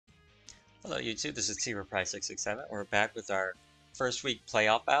Hello YouTube, this is TRowePrice667. We're back with our first week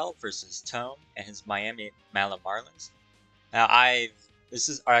playoff battle versus Tone and his Miami Malamarlins. Now this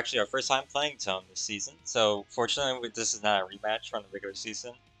is actually our first time playing Tone this season, so fortunately this is not a rematch from the regular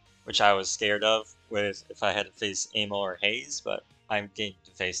season, which I was scared of with if I had to face Amo or Hayes, but I'm getting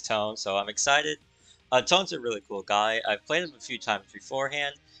to face Tone, so I'm excited. Tone's a really cool guy. I've played him a few times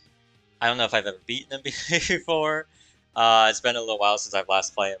beforehand. I don't know if I've ever beaten him before. It's been a little while since I've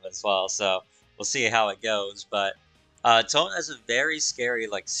last played him as well, so we'll see how it goes. But Tone has a very scary,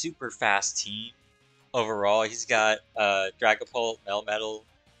 like super fast team overall. He's got Dragapult, Melmetal,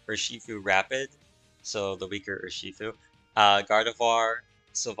 Urshifu Rapid, so the weaker Urshifu, Gardevoir,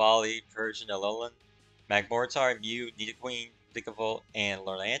 Silvally, Persian Alolan, Magmortar, Mew, Nidoqueen, Vikavolt, and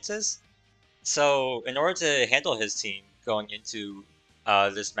Lurantis. So, in order to handle his team going into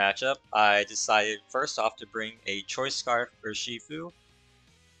this matchup, I decided first off to bring a Choice Scarf Urshifu.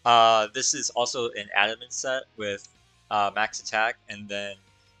 This is also an Adamant set with max attack and then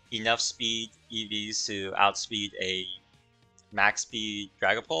enough speed EVs to outspeed a max speed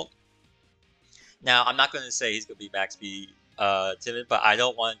Dragapult. Now, I'm not going to say he's going to be max speed timid, but I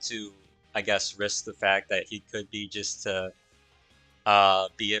don't want to, I guess, risk the fact that he could be just to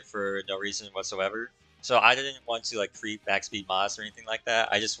be it for no reason whatsoever. So I didn't want to like creep max speed Moss or anything like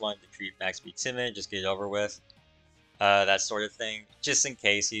that. I just wanted to creep max speed Timid, just get it over with, that sort of thing, just in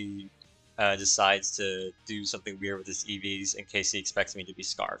case he decides to do something weird with his EVs, in case he expects me to be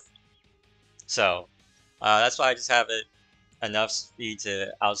Scarf. So that's why I just have it enough speed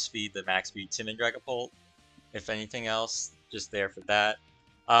to outspeed the max speed Timid Dragapult. If anything else, just there for that.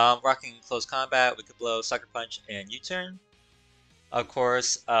 Rocking Close Combat, Wicked Blow, Sucker Punch, and U-Turn. Of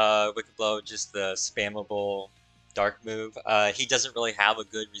course, Wicked Blow, just the spammable dark move. He doesn't really have a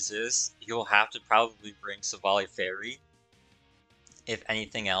good resist. He'll have to probably bring Silvally Fairy, if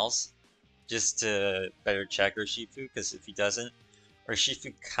anything else, just to better check Urshifu, because if he doesn't,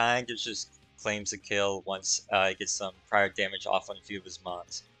 Urshifu kind of just claims a kill once he gets some prior damage off on a few of his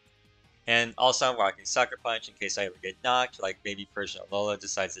mons. And also I'm rocking Sucker Punch in case I ever get knocked, like maybe Persian Alola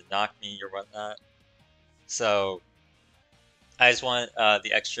decides to knock me or whatnot. So I just want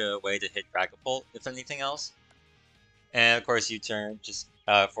the extra way to hit Dragapult, if anything else. And of course, U-turn, just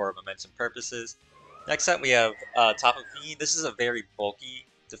for momentum purposes. Next up, we have Tapu Fini. This is a very bulky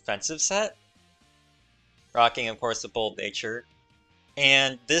defensive set. Rocking, of course, the Bold Nature.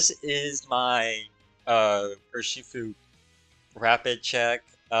 And this is my Urshifu Rapid check.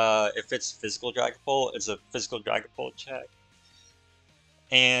 If it's physical Dragapult, it's a physical Dragapult check.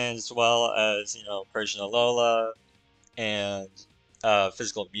 And as well as, Persian Alola, and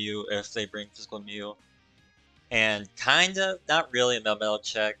physical Mew if they bring physical Mew. And kind of, not really a Melmetal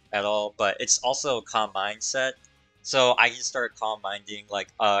check at all, but it's also a Calm Mind set. So I can start Calm Minding, like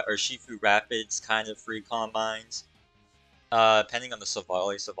Urshifu Rapids kind of free Calm Minds. Depending on the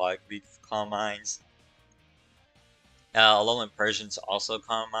Silvally could be Calm Minds. Alolan Persian's also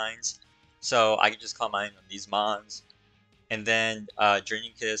Calm Minds. So I can just Calm Mind on these Mons. And then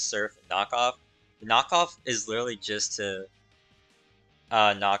Draining Kiss, Surf, and Knockoff. The knockoff is literally just to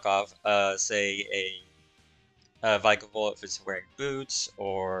knock off, say, a Vikavolt if it's wearing boots,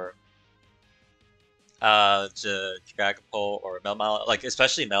 or to Dragapult or Melmetal, like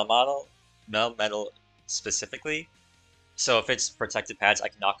especially Melmetal specifically. So if it's protected pads, I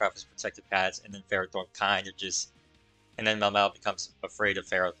can knock off his protected pads, and then Ferrothorn kind of just, and then Melmetal becomes afraid of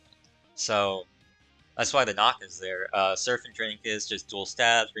Ferrothorn. So that's why the knock is there. Surf and Draining Kiss just dual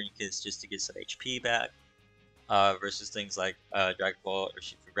stabs, Draining Kiss just to get some HP back, versus things like Dragon Ball or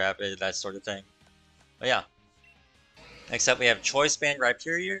Shifu Rapid, that sort of thing. But yeah. Next up we have Choice Band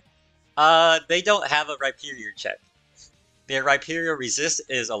Rhyperior. They don't have a Rhyperior check. Their Rhyperior resist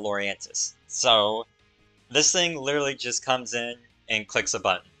is a Lurantis. So this thing literally just comes in and clicks a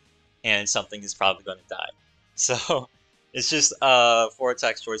button, and something is probably going to die. So it's just 4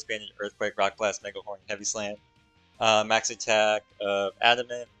 attacks, Choice Band, Earthquake, Rock Blast, Mega Horn, Heavy Slam. Max attack of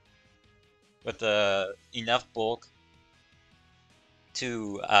Adamant with enough bulk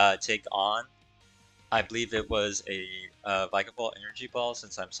to take on, I believe it was a Vikavolt Energy Ball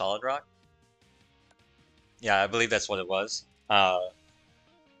since I'm Solid Rock. Yeah, I believe that's what it was.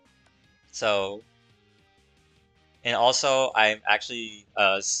 So, and also I'm actually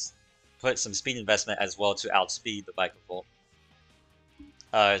put some speed investment as well to outspeed the Vikavolt.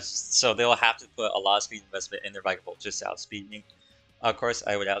 So they'll have to put a lot of speed investment in their Vikavolt just to outspeed me. Of course,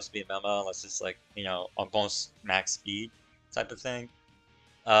 I would outspeed Melma unless it's like, almost max speed type of thing.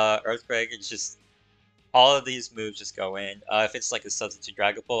 Earthquake, it's just, all of these moves just go in. If it's like a substitute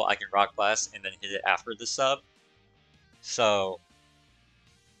Dragapult, I can Rock Blast and then hit it after the sub. So,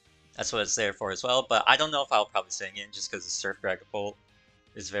 That's what it's there for as well, but I don't know if I'll probably sing it just because the Surf Dragapult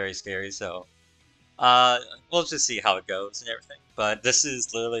is very scary, so we'll just see how it goes and everything. But this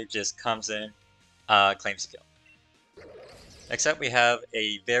is literally just comes in, claims kill. Next up, we have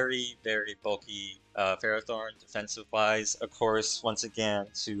a very, very bulky Ferrothorn defensive-wise. Of course, once again,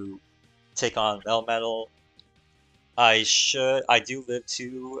 to take on Melmetal. I do live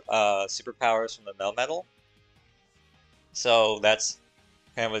 2 superpowers from the Melmetal. So that's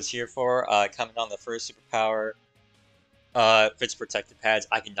kind of what it's here for. Coming on the first superpower, if it's protected pads,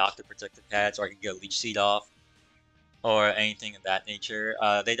 I can knock the protected pads, or I can get a Leech Seed off, or anything of that nature.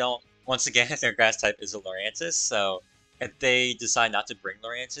 They don't, once again, their grass type is a Lurantis, so if they decide not to bring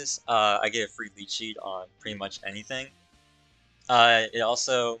Lurantis, I get a free Leech Seed on pretty much anything. It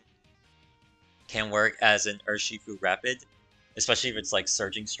also can work as an Urshifu Rapid, especially if it's like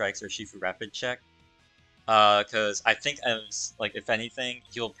Surging Strikes or Urshifu Rapid check. Because I think as like if anything,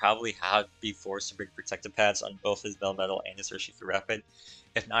 he'll probably be forced to bring protective pads on both his Melmetal and his Urshifu Rapid.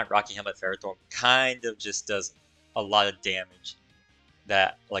 If not, Rocky Helmet Ferrothorn kind of just does a lot of damage,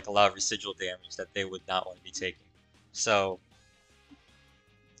 that like a lot of residual damage that they would not want to be taking. So,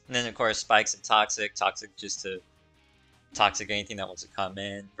 and then of course Spikes and Toxic just to toxic anything that wants to come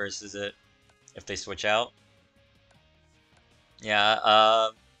in versus it if they switch out. Yeah,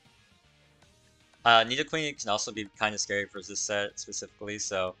 Nidoqueen can also be kind of scary for this set specifically,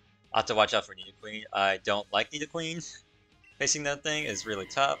 so I'll have to watch out for Nidoqueen. I don't like Nidoqueen. Facing that thing is really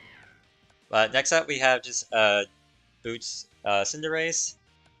tough. But next up we have just Boots Cinderace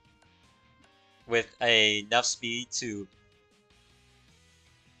with enough speed to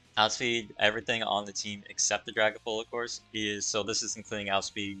outspeed everything on the team except the Dragapult, of course. So this is including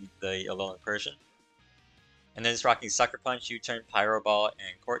outspeed the Alolan Persian. And then it's rocking Sucker Punch, U-Turn, Pyro Ball,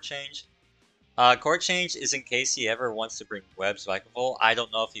 and Court Change. Court Change is in case he ever wants to bring Webs Vikavolt. I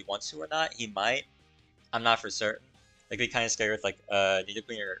don't know if he wants to or not. He might. I'm not for certain. Like, be kind of scary with like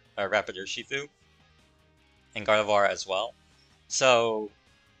Nidoqueen or Rapid Urshifu and Gardevoir as well. So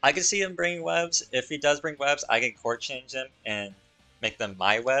I can see him bringing Webs. If he does bring Webs, I can Court Change them and make them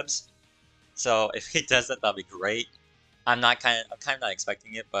my Webs. So if he does that, that'll be great. I'm kind of not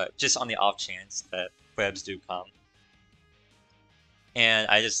expecting it, but just on the off chance that Webs do come. And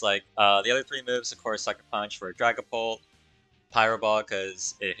I just like the other 3 moves, of course, Sucker Punch for Dragapult, Pyro Ball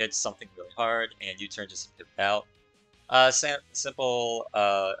because it hits something really hard, and U-Turn just to pivot out. Simple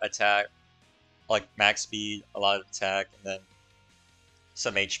attack, like max speed, a lot of attack, and then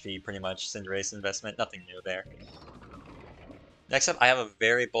some HP, pretty much. Cinderace investment, nothing new there. Next up, I have a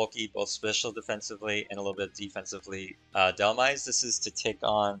very bulky, both special defensively and a little bit defensively, Dhelmise. This is to take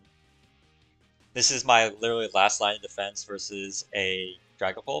on. This is my literally last line of defense versus a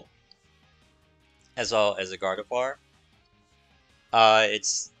Dragapult, as well as a Gardevoir.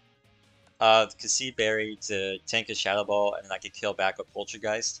 It's Cassie Berry to tank a Shadow Ball, and then I can kill back with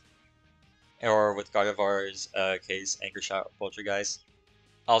Poltergeist, or with Gardevoir's case, Anchor Shot or Poltergeist.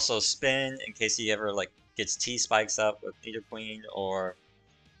 Also Spin in case he ever like gets T-Spikes up with Nidoqueen, or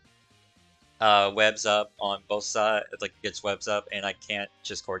Webs up on both sides, like gets Webs up, and I can't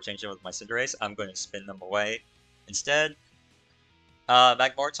just Court Change them with my Cinderace. I'm going to spin them away instead.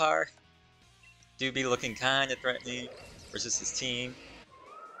 Magmortar do be looking kind of threatening versus his team,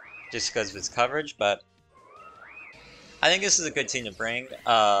 just because of his coverage, but I think this is a good team to bring.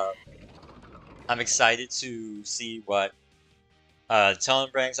 I'm excited to see what Talon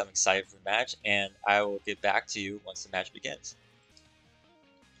brings. I'm excited for the match, and I will get back to you once the match begins.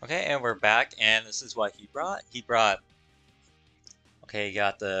 Okay, and we're back, and this is what he brought. Okay, he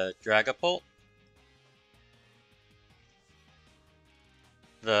got the Dragapult,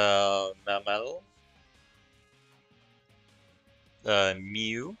 the Melmetal, the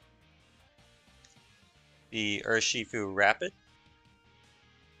Mew, the Urshifu Rapid,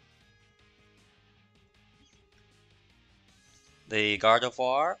 the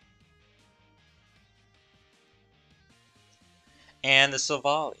Gardevoir, and the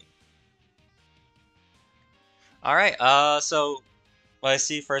Silvally. Alright, so what I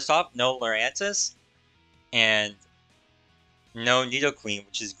see first off, no Lurantis, and no Nidoqueen,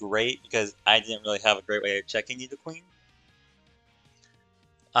 which is great because I didn't really have a great way of checking Nidoqueen.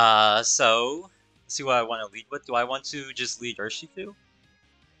 So let's see what I want to lead with. Do I want to just lead Urshifu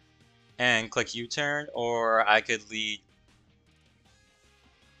and click U-turn, or I could lead...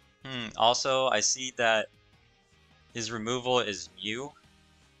 Also, I see that his removal is Mew,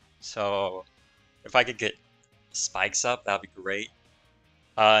 so if I could get Spikes up, that'd be great.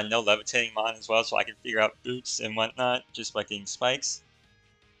 No Levitating Mon as well, so I can figure out Boots and whatnot just by getting Spikes.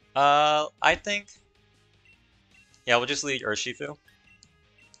 I think... Yeah, we'll just lead Urshifu.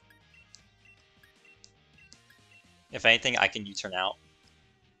 If anything, I can U-turn out.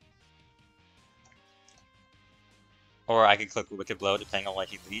 Or I could click Wicked Blow, depending on what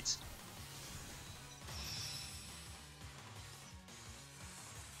he leads.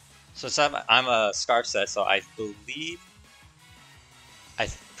 So I'm a Scarf set, so I believe... I'm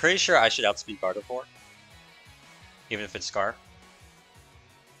pretty sure I should outspeed Gardevoir. Even if it's Scarf.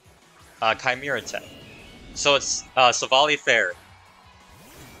 Chimera Tech. So it's Savali Fairy.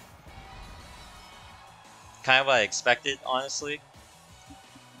 Kind of what I expected, honestly.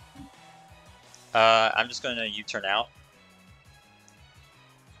 I'm just going to U-turn out.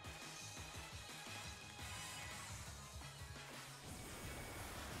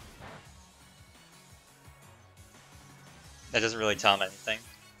 That doesn't really tell him anything.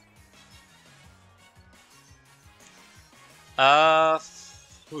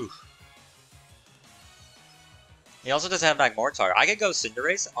 Whew. He also doesn't have Magmortar. I could go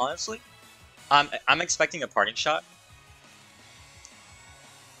Cinderace, honestly. I'm expecting a Parting Shot.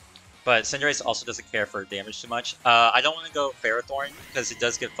 But Cinderace also doesn't care for damage too much. I don't want to go Ferrothorn because it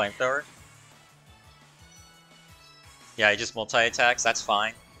does get Flamethrower. Yeah, he just multi-attacks. That's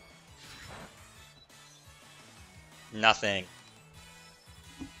fine. Nothing.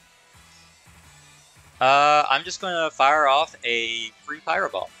 I'm just going to fire off a free Pyro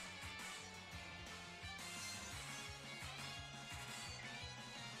Ball.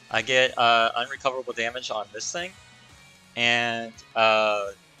 I get unrecoverable damage on this thing, and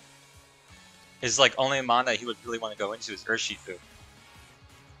his like only mon that he would really want to go into is Urshifu,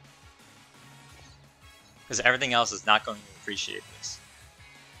 because everything else is not going to appreciate this.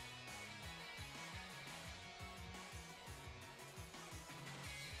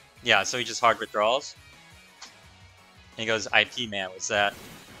 Yeah, so he just hard withdraws. And he goes, IP man, what's that?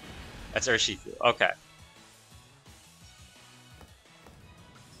 That's Urshifu. Okay.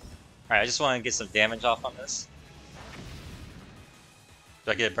 Alright, I just want to get some damage off on this.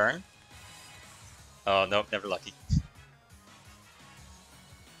 Do I get a burn? Oh, nope, never lucky.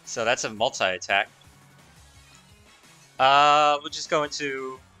 So that's a multi-attack. We'll just go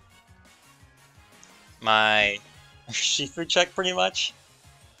into my Shifu check pretty much.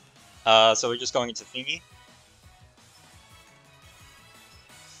 So we're just going into Fini.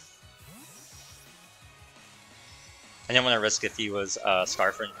 I didn't want to risk if he was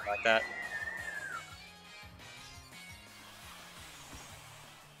Scarf or anything like that.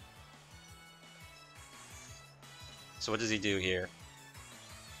 So what does he do here?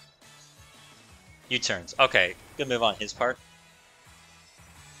 U-turns. Okay, good move on his part.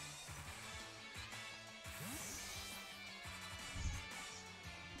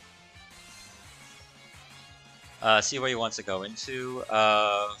 See where he wants to go into.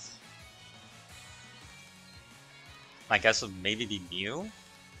 My guess would maybe be Mew.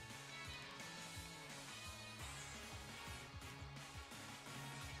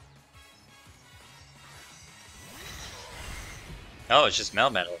 Oh, it's just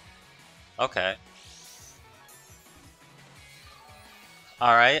Melmetal. Okay.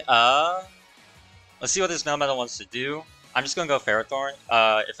 Alright, let's see what this Melmetal wants to do. I'm just gonna go Ferrothorn.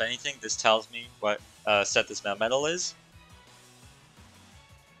 If anything, this tells me what set this Melmetal is.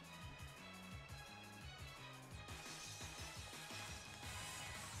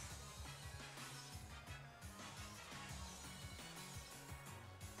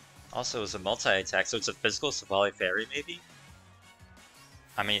 Also, it's a multi-attack, so it's a physical Savali Fairy, maybe?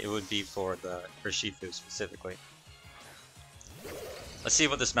 I mean, it would be for the Urshifu specifically. Let's see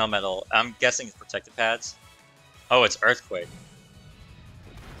what this Melmetal... I'm guessing it's Protective Pads. Oh, it's Earthquake.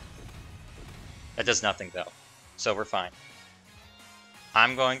 That does nothing, though. So we're fine.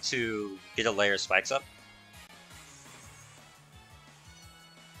 I'm going to get a layer of Spikes up.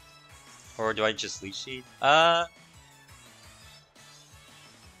 Or do I just Leech Seed?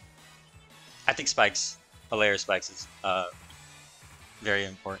 I think Spikes, a layer of Spikes is very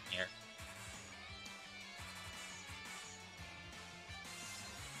important here.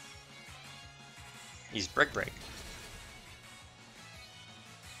 He's Brick Break.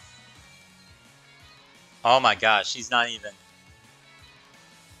 Oh my gosh, he's not even...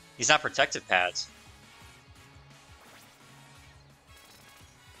 He's not Protective Pads.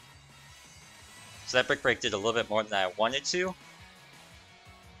 So that Brick Break did a little bit more than I wanted to.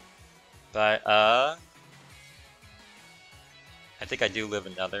 But, I think I do live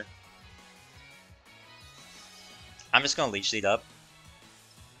another. I'm just gonna Leech Seed up.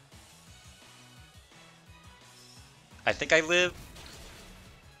 I think I live.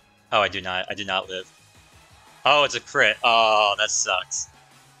 Oh, I do not. I do not live. Oh, it's a crit. Oh, that sucks.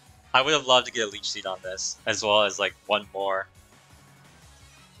 I would have loved to get a Leech Seed on this, as well as like one more.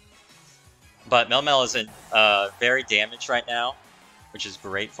 But Melmel isn't very damaged right now, which is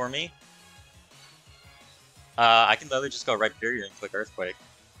great for me. I can literally just go right period and click Earthquake.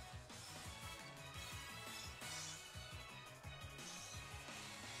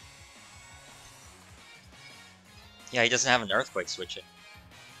 Yeah, he doesn't have an Earthquake switching.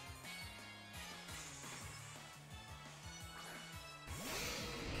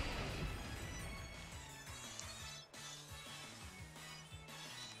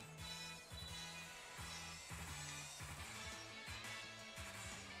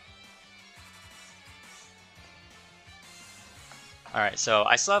 Alright, so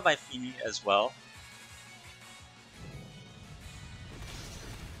I still have my Feeny as well.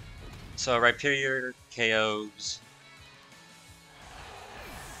 So Rhyperior KOs.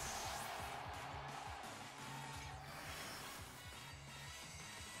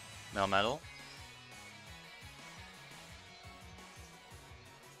 Melmetal.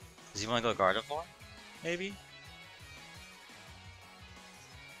 Does he want to go Gardevoir? Maybe?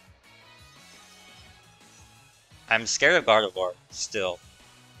 I'm scared of Gardevoir, still.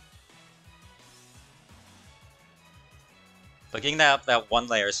 But getting that one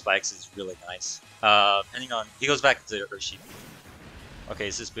layer spikes is really nice. Depending on... He goes back to Urshifu. Okay,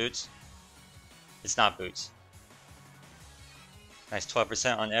 is this Boots? It's not Boots. Nice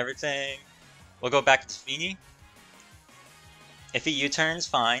 12% on everything. We'll go back to Feeny. If he U-turns,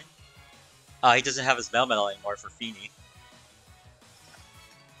 fine. He doesn't have his Melmetal anymore for Feeny.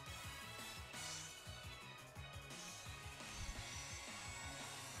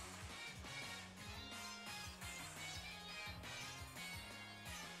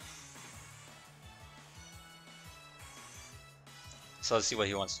 So let's see what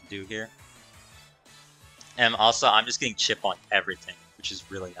he wants to do here. And also, I'm just getting chip on everything, which is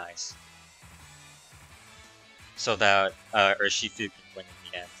really nice. So that Urshifu can win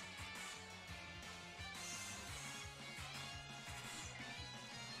in the end.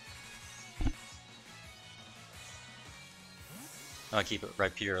 I'll keep it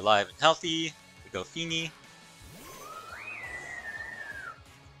Rhyperior alive and healthy. We go Feeny.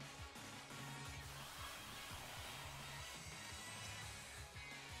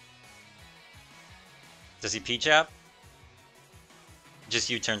 Does he P-Jab?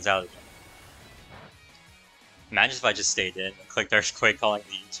 Just U-turns out again. Imagine if I just stayed in and clicked Earthquake calling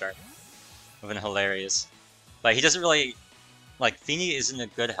the U-turn. Would have been hilarious. But he doesn't really... Like, Feeny is in a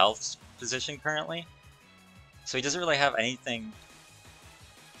good health position currently. So he doesn't really have anything...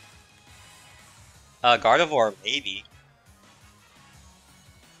 Gardevoir, maybe.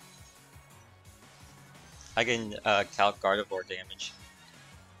 I can calc Gardevoir damage.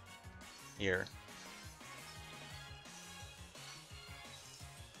 Here.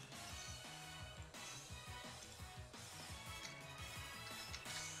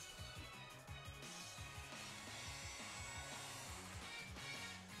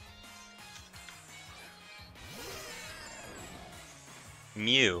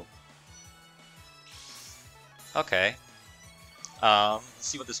 Mew. Okay. Let's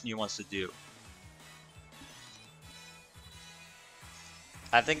see what this Mew wants to do.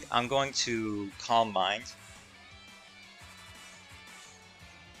 I think I'm going to Calm Mind.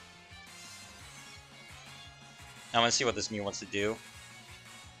 I want to see what this Mew wants to do.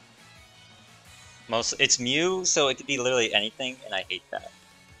 It's Mew, so it could be literally anything, and I hate that.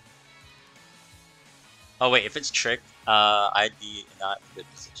 Oh wait, if it's tricked, I'd be not in a good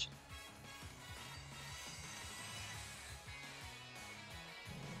position.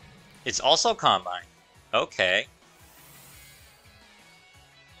 It's also Combine. Okay.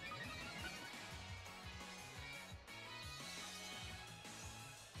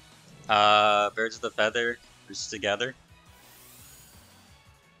 Birds of the Feather, roost together.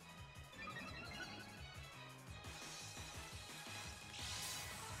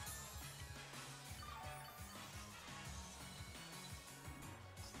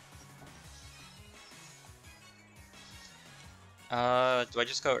 Do I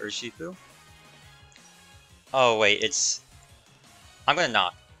just go Urshifu? Oh wait, I'm gonna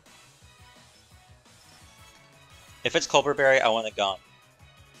knock. If it's Colbur Berry, I want a Gum.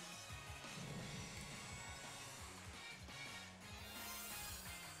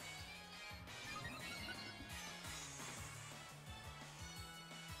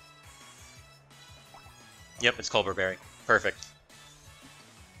 Yep, it's Colbur Berry. Perfect.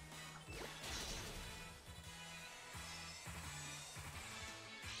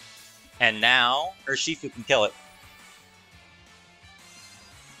 And now, Urshifu can kill it.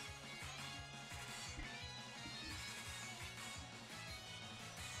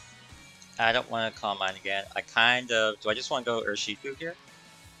 I don't want to Calm Mind again. Do I just want to go Urshifu here?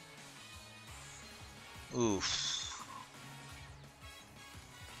 Oof.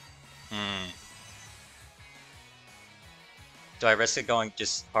 Hmm. Do I risk it going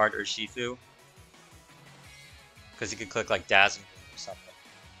just hard or Shifu? Because you could click like Dazzling or something.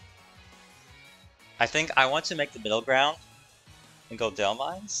 I think I want to make the middle ground and go Dell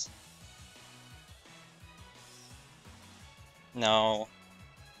Mines. No.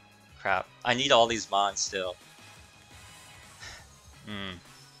 Crap. I need all these mons still. Hmm.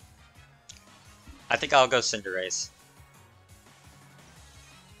 I think I'll go Cinderace.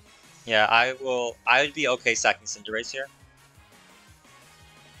 Yeah, I would be okay sacking Cinderace here.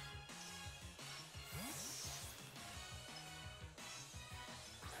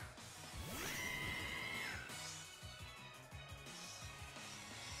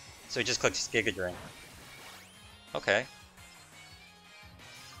 So he just clicks Giga Drain. Okay.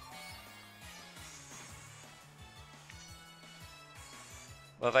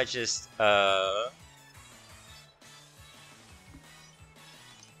 What if I just,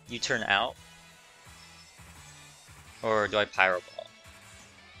 U-turn out? Or do I Pyro Ball?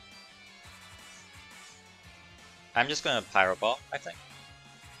 I'm just gonna Pyro Ball, I think.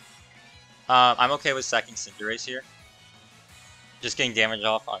 I'm okay with sacking Cinderace here. Just getting damage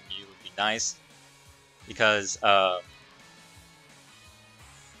off on Mew would be nice. Because, the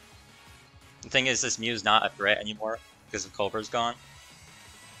thing is, this Mew's not a threat anymore because of Culver's gone.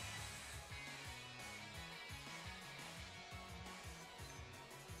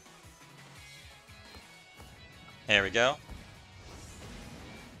 There we go.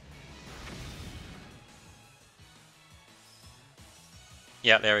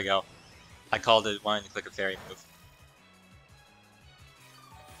 Yeah, there we go. I called it wanting to click a fairy move.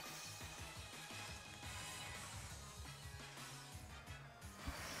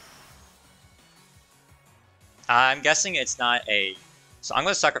 I'm guessing it's not a. So I'm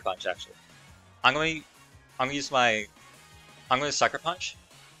gonna Sucker Punch actually. I'm gonna use my. I'm gonna Sucker Punch.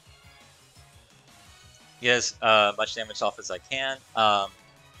 Get as much damage off as I can.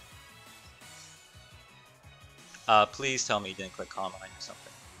 Please tell me you didn't click Calm Mind or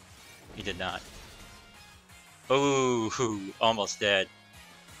something. You did not. Ooh, almost dead.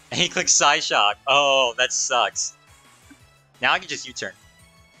 And he clicked Psyshock. Oh, that sucks. Now I can just U-turn.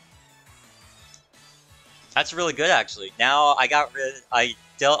 That's really good, actually. Now I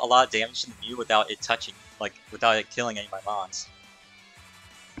dealt a lot of damage to the Mew without it touching, like, without it killing any of my mons.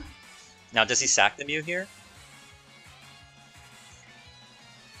 Now, does he sack the Mew here?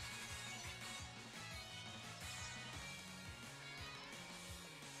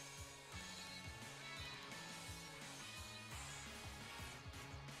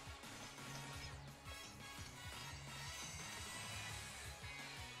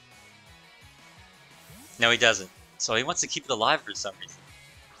 No, he doesn't. So he wants to keep it alive for some reason.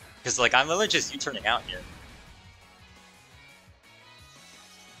 Because, like, I'm literally just U-turning out here.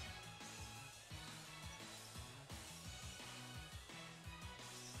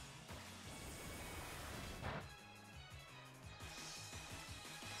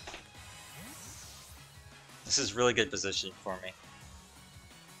 This is really good positioning for me.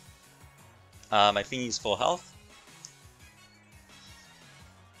 My Feeney's full health.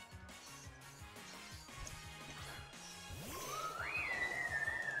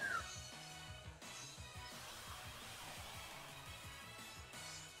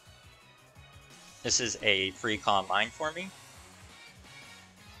 This is a free Calm Mind for me.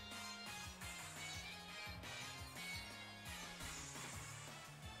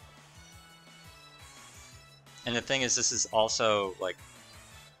 And the thing is, this is also, like,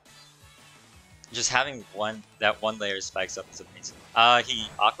 just having that one layer spikes up is amazing. He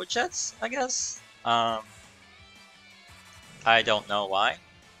Aqua Jets, I guess? I don't know why.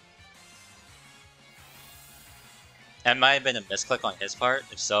 That might have been a misclick on his part.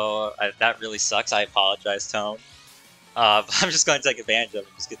 If so, that really sucks. I apologize, Tone. But I'm just going to take advantage of it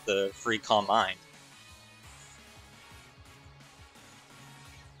and just get the free Calm Mind.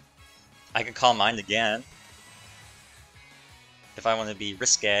 I can Calm Mind again. If I want to be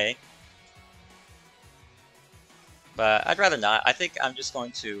risque. But I'd rather not. I think I'm just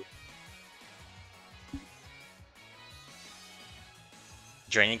going to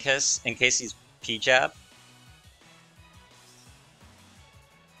Draining Kiss in case he's P-Jab.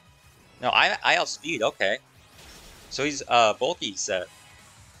 No, I outspeed, okay. So he's bulky set.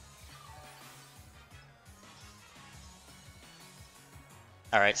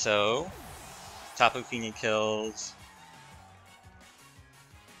 Alright, so Tapu Fini kills.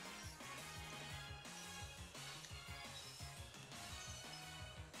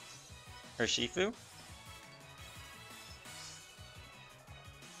 Urshifu.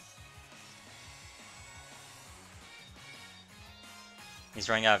 He's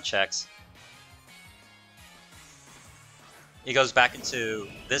running out of checks. He goes back into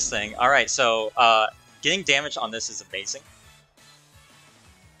this thing. Alright, so getting damage on this is amazing.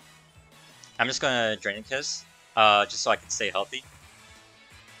 I'm just gonna Draining Kiss, just so I can stay healthy.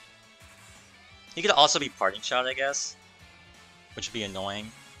 He could also be Parting Shot, I guess, which would be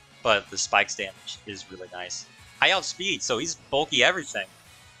annoying, but the spikes damage is really nice. I outspeed, so he's bulky everything.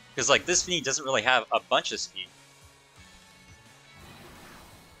 Because like this Fiend doesn't really have a bunch of speed.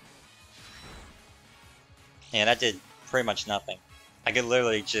 And that did pretty much nothing. I could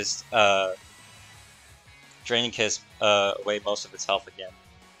literally just Draining Kiss away most of its health again.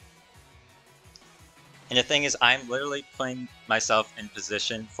 And the thing is, I'm literally putting myself in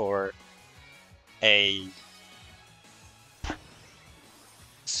position for a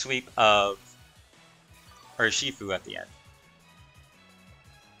sweep of Urshifu at the end.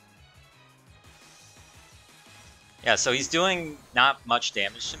 Yeah, so he's doing not much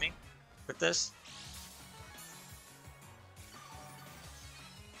damage to me with this.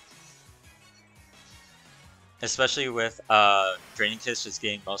 Especially with Draining Kiss just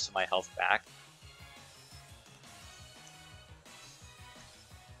getting most of my health back.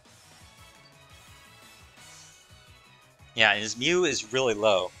 Yeah, and his Mew is really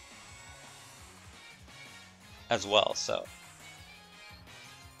low as well, so.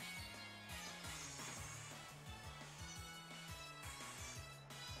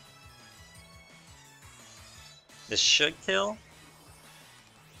 This should kill.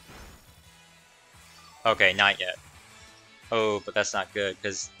 Okay, not yet. Oh, but that's not good,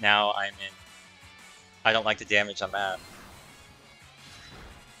 because now I'm in... I don't like the damage I'm at.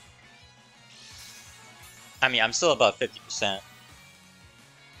 I mean, I'm still above 50%.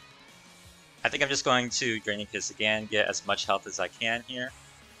 I think I'm just going to Draining Kiss again, get as much health as I can here.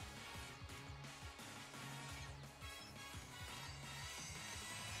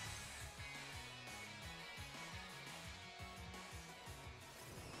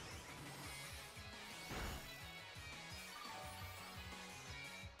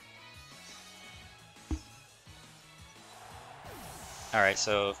 Alright,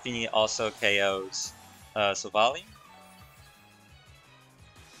 so Fini also KOs Cobalion.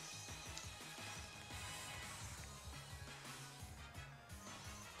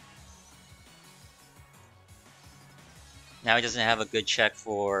 Now he doesn't have a good check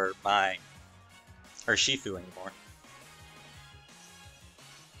for my Urshifu anymore.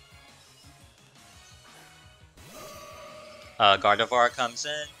 Gardevoir comes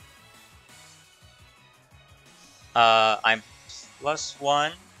in. I'm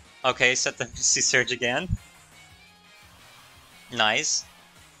 +1. Okay, set the Misty Surge again. Nice.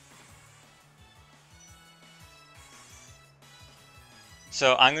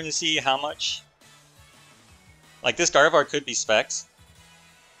 So I'm going to see how much... Like, this Gardevoir could be Specs.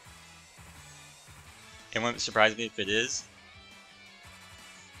 It wouldn't surprise me if it is.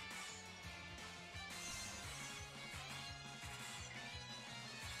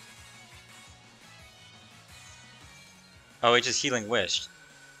 Oh, it just Healing Wished.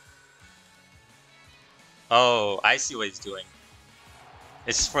 Oh, I see what he's doing.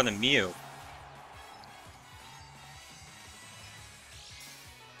 It's for the Mew.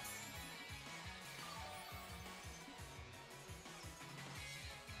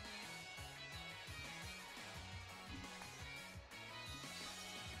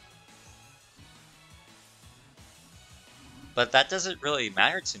 But that doesn't really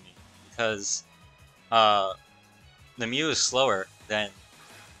matter to me, because the Mew is slower than...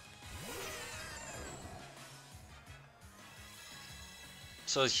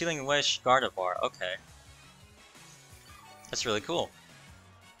 So it's Healing Wish Gardevoir, okay. That's really cool.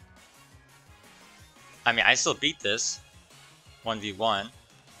 I mean, I still beat this 1v1.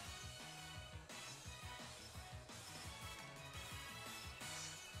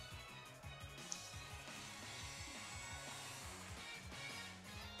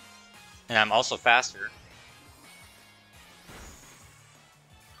 And I'm also faster.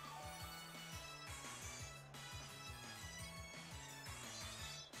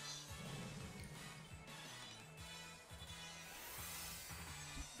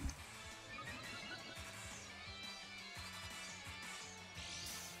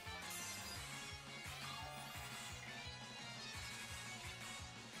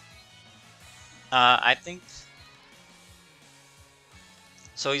 I think...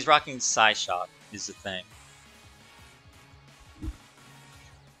 So he's rocking Psyshock, is the thing.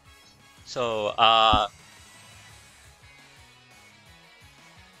 So,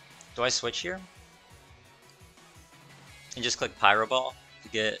 do I switch here? And just click Pyro Ball to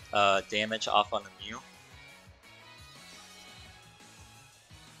get damage off on the Mew?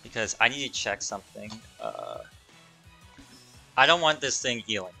 because I need to check something. I don't want this thing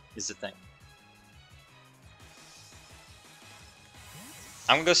healing, is the thing.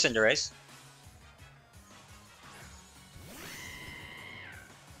 I'm gonna go Cinderace.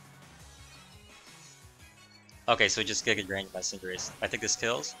 Okay, so just get drained by Cinderace. I think this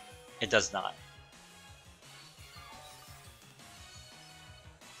kills. It does not.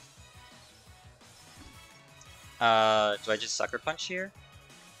 Do I just Sucker Punch here?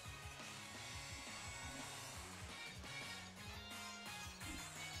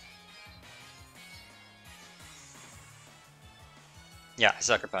 Yeah,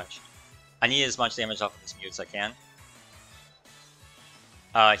 Sucker Punch. I need as much damage off of this Mew as I can.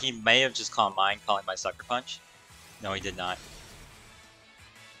 He may have just Calm Mind calling my Sucker Punch. No, he did not.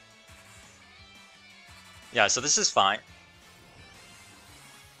 Yeah, so this is fine.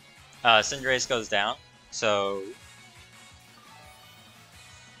 Cinderace goes down, so...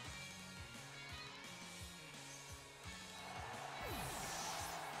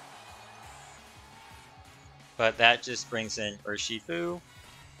 But that just brings in Urshifu.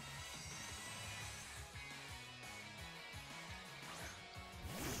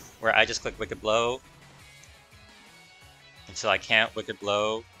 Where I just click Wicked Blow. Until I can't Wicked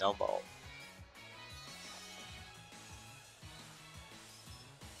Blow no more.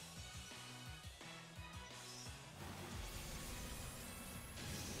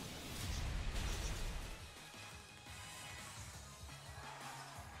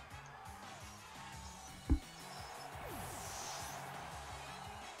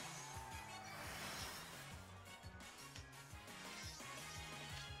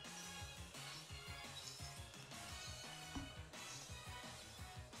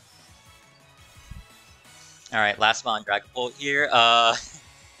 Alright, last mon Dragon Bolt here.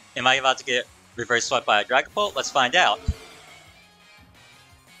 Am I about to get reverse swept by a Dragon Bolt? Let's find out.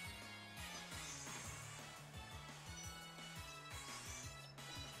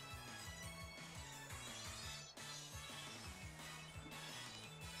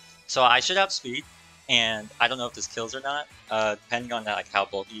 So I should have speed, and I don't know if this kills or not, depending on like how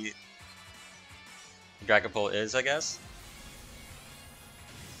bulky Dragon Bolt is, I guess.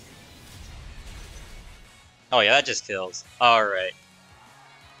 Oh yeah, that just kills. Alright.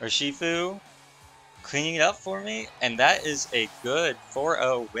 Urshifu cleaning it up for me, and that is a good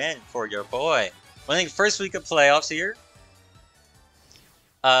 4-0 win for your boy. Winning first week of playoffs here.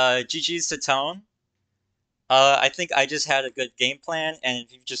 GG's to Tone. I think I just had a good game plan, and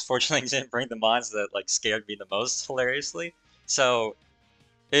he just fortunately didn't bring the mons that like scared me the most, hilariously. So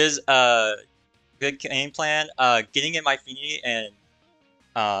it is a good game plan. Getting in my Feeny and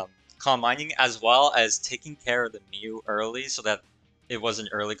Calm Minding, as well as taking care of the Mew early so that it wasn't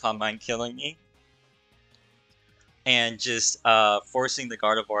early Calm Mind killing me. And just forcing the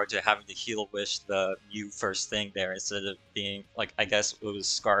Gardevoir to having to Heal Wish the Mew first thing there instead of being, like, I guess it was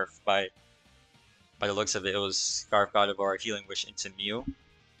Scarf by the looks of it, it was Scarf Gardevoir Healing Wish into Mew.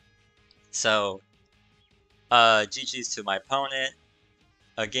 So, GG's to my opponent.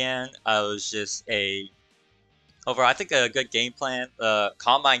 Again, it was just overall, I think a good game plan.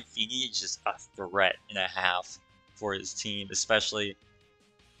 Calm Mind Feeny is just a threat and a half for his team, especially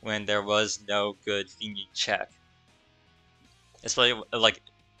when there was no good Feeny check. Especially like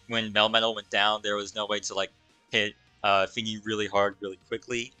when Melmetal went down, there was no way to like hit Feeny really hard, really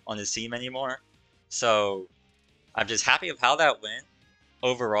quickly on his team anymore. So I'm just happy of how that went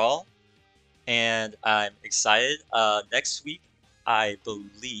overall, and I'm excited. Next week, I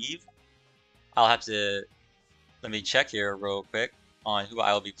believe I'll have to. Let me check here real quick on who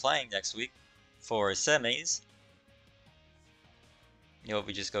I will be playing next week for semis. You know, if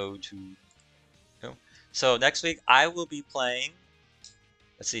we just go to... So next week, I will be playing...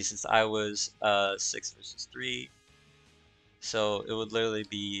 Let's see, since I was 6 versus 3. So it would literally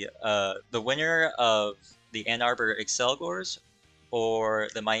be the winner of the Ann Arbor Excelgors or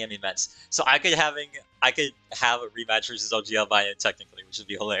the Miami Mets. So I could have a rematch versus OG Albino technically, which would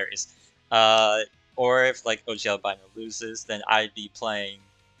be hilarious. Or if like OG Albino loses, then I would be playing.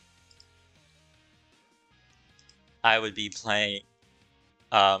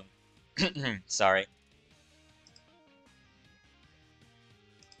 Sorry.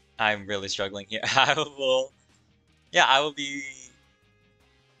 I'm really struggling here. I will be.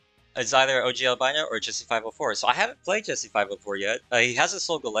 It's either OG Albino or Jesse 504. So I haven't played Jesse 504 yet. He has a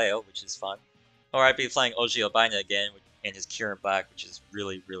Solgaleo, which is fun. Or I'd be playing OG Albino again and his Cure in Black, which is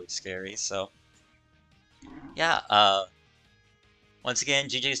really, really scary. So yeah, once again,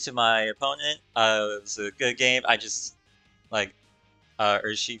 GG's to my opponent. It was a good game. I just like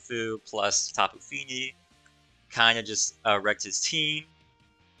Urshifu plus Tapu Fini kind of just wrecked his team.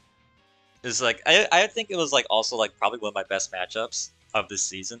 It's like I think it was like also like probably one of my best matchups of the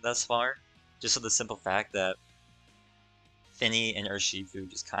season thus far, just for the simple fact that Finny and Urshifu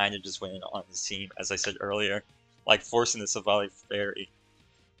just kind of just went on his team, as I said earlier, like forcing the Savali Fairy.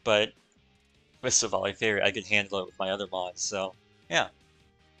 But with Savali Fairy, I could handle it with my other mods. So yeah,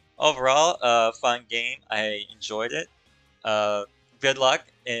 overall, fun game. I enjoyed it. Uh, Good luck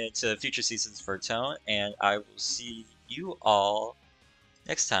into future seasons for Tone, and I will see you all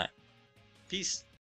next time. Peace.